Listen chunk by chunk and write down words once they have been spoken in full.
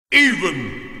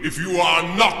Even if you are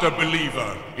not a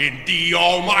believer in the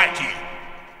Almighty,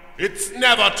 it's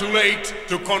never too late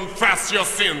to confess your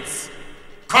sins.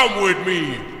 Come with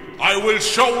me, I will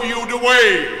show you the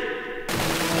way.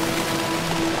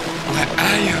 Where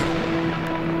are you?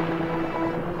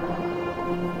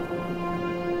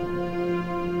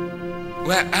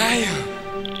 Where are you?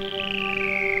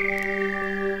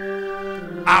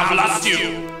 I've lost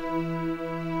you.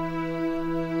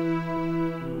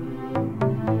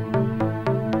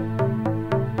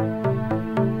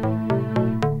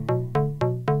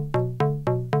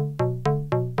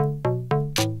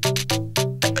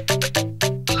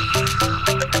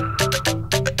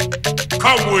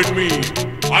 Come with me,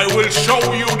 I will show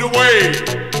you the way.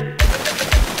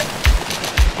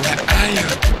 Where are you?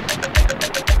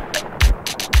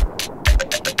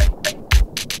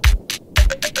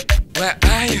 Where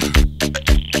are you?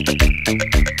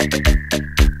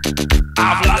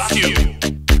 I've lost you.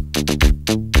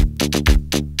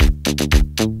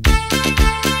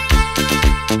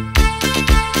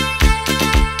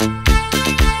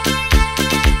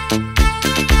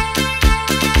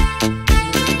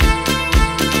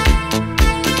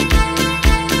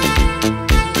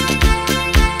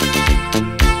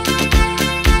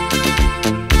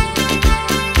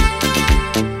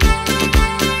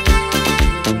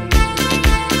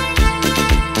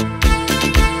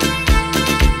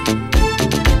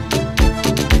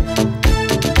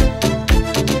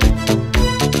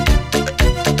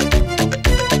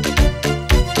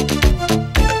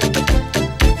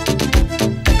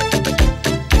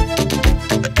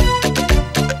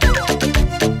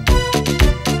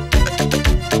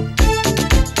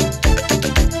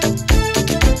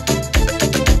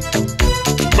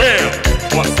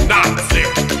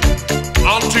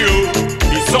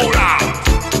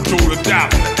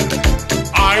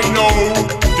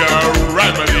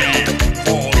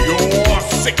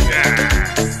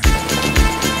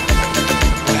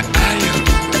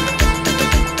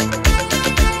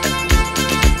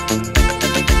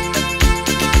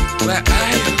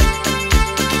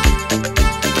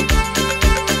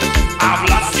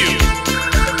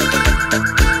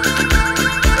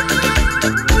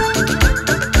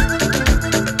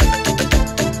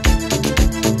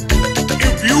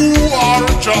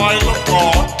 Child of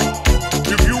God,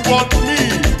 if you want me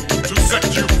to set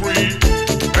you free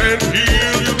and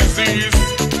heal your disease,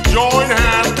 join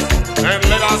hands and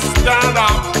let us stand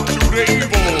up to the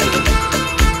evil.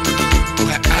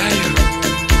 Where are you?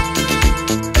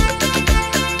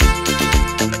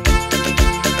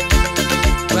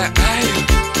 Where are you?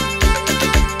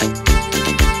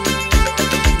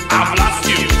 I've lost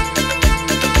you.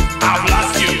 I've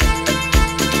lost you.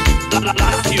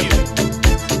 Lost you.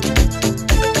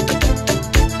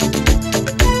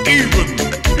 Even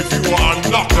if you are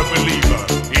not a believer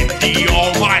in the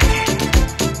Almighty,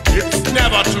 it's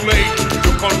never too late to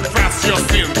confess your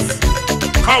sins.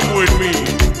 Come with me,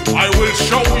 I will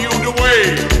show you the way.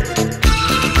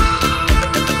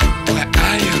 Where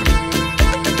are you?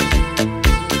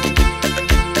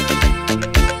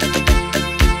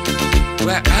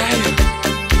 Where are you?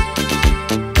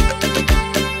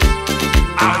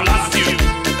 I've lost you.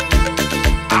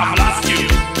 I've lost you.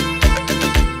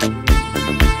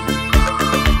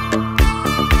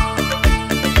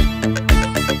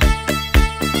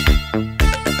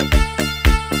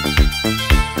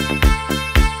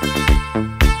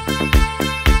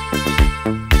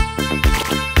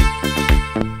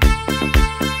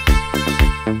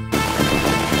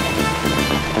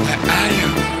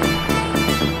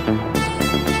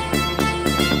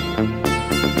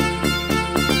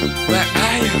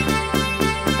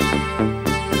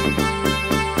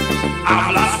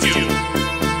 I've lost you.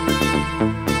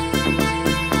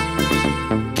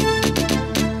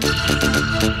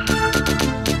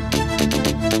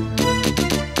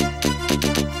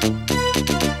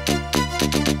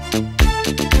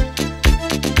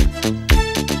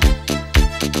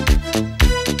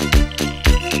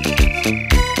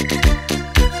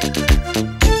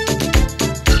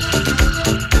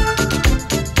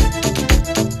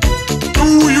 Do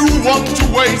you want to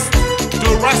waste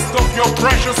the rest of your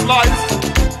precious life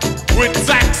with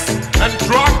sex and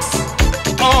drugs?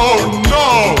 Oh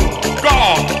no!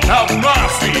 God have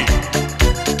mercy!